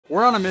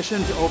We're on a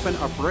mission to open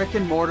a brick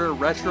and mortar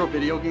retro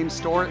video game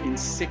store in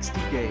 60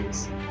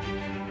 days.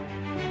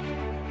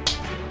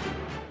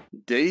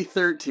 Day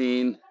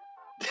 13.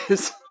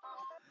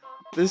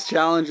 This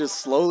challenge is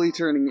slowly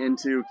turning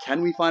into,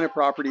 can we find a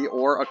property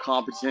or a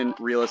competent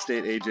real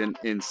estate agent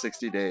in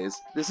 60 days?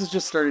 This is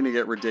just starting to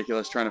get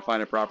ridiculous trying to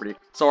find a property.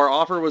 So our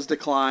offer was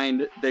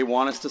declined. They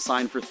want us to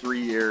sign for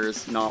 3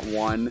 years, not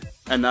 1.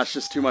 And that's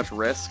just too much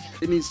risk.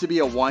 It needs to be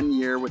a 1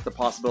 year with the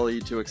possibility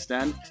to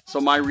extend.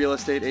 So my real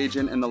estate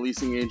agent and the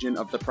leasing agent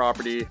of the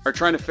property are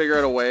trying to figure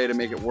out a way to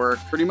make it work.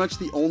 Pretty much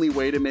the only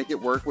way to make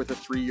it work with a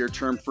 3-year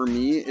term for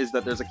me is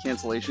that there's a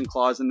cancellation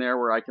clause in there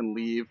where I can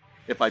leave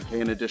if I pay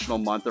an additional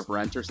month of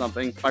rent or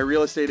something. My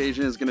real estate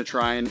agent is going to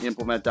try and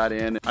implement that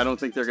in. I don't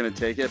think they're going to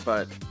take it,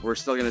 but we're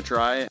still going to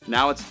try.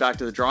 Now it's back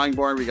to the drawing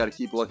board. We got to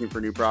keep looking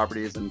for new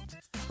properties, and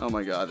oh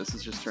my god, this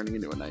is just turning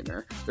into a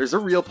nightmare. There's a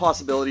real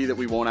possibility that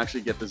we won't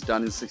actually get this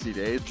done in 60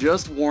 days.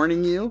 Just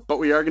warning you, but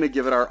we are going to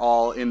give it our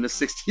all in the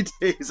 60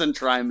 days and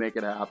try and make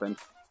it happen.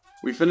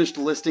 We finished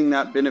listing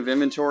that bin of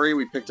inventory.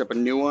 We picked up a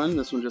new one.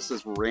 This one just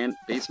says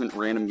Basement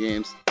Random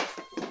Games.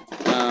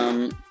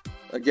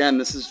 Again,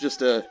 this is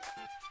just a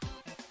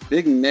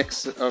big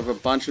mix of a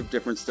bunch of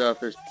different stuff.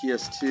 There's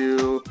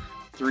PS2,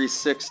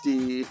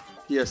 360,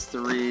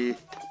 PS3,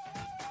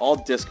 all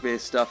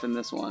disc-based stuff in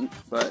this one,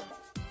 but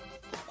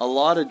a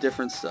lot of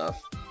different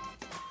stuff.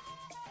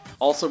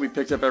 Also, we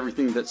picked up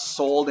everything that's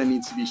sold and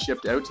needs to be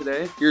shipped out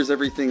today. Here's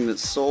everything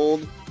that's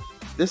sold.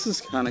 This is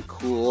kind of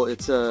cool.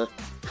 It's a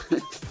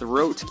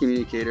throat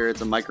communicator.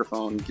 It's a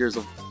microphone, Gears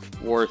of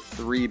War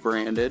 3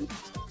 branded.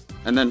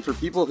 And then for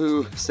people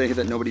who say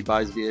that nobody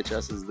buys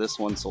VHSs, this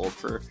one sold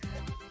for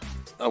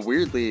a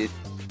weirdly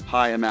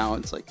high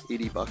amount. It's like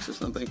 80 bucks or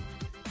something.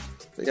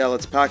 But yeah,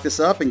 let's pack this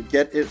up and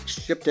get it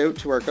shipped out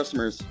to our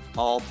customers.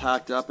 All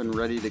packed up and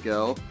ready to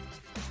go.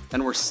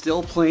 And we're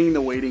still playing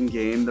the waiting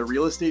game. The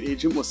real estate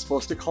agent was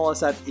supposed to call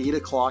us at 8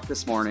 o'clock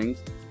this morning.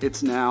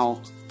 It's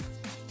now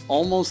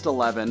almost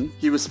 11.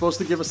 He was supposed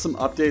to give us some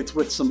updates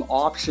with some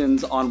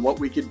options on what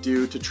we could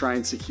do to try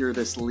and secure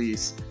this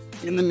lease.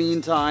 In the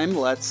meantime,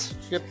 let's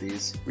ship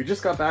these. We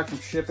just got back from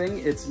shipping.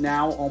 It's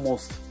now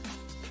almost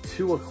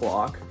 2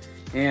 o'clock.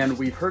 And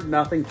we've heard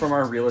nothing from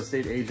our real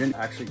estate agent.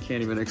 Actually,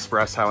 can't even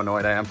express how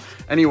annoyed I am.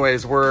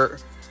 Anyways, we're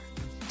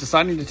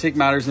deciding to take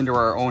matters into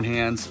our own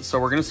hands. So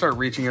we're gonna start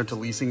reaching out to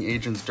leasing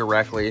agents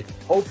directly.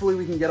 Hopefully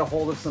we can get a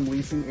hold of some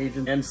leasing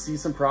agents and see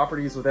some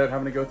properties without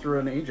having to go through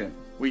an agent.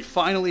 We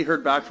finally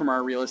heard back from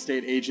our real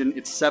estate agent.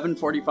 It's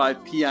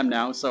 7:45 p.m.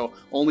 now, so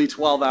only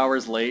 12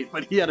 hours late,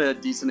 but he had a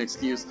decent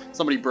excuse.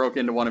 Somebody broke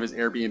into one of his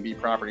Airbnb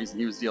properties and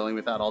he was dealing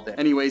with that all day.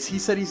 Anyways, he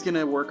said he's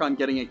gonna work on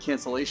getting a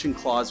cancellation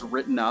clause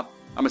written up.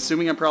 I'm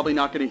assuming I'm probably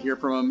not going to hear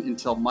from him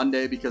until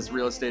Monday because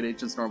real estate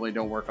agents normally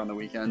don't work on the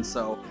weekends,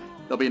 so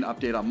there'll be an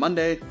update on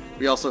Monday.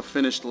 We also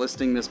finished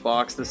listing this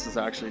box. This is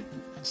actually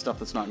stuff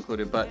that's not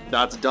included, but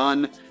that's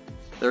done.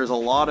 There's a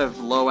lot of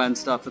low-end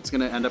stuff that's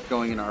going to end up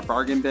going in our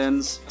bargain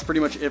bins. That's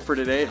pretty much it for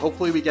today.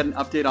 Hopefully we get an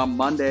update on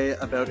Monday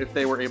about if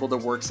they were able to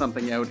work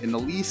something out in the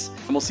lease,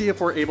 and we'll see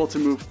if we're able to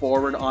move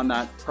forward on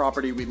that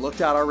property we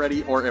looked at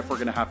already, or if we're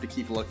going to have to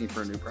keep looking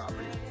for a new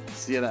property.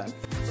 See you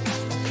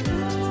then.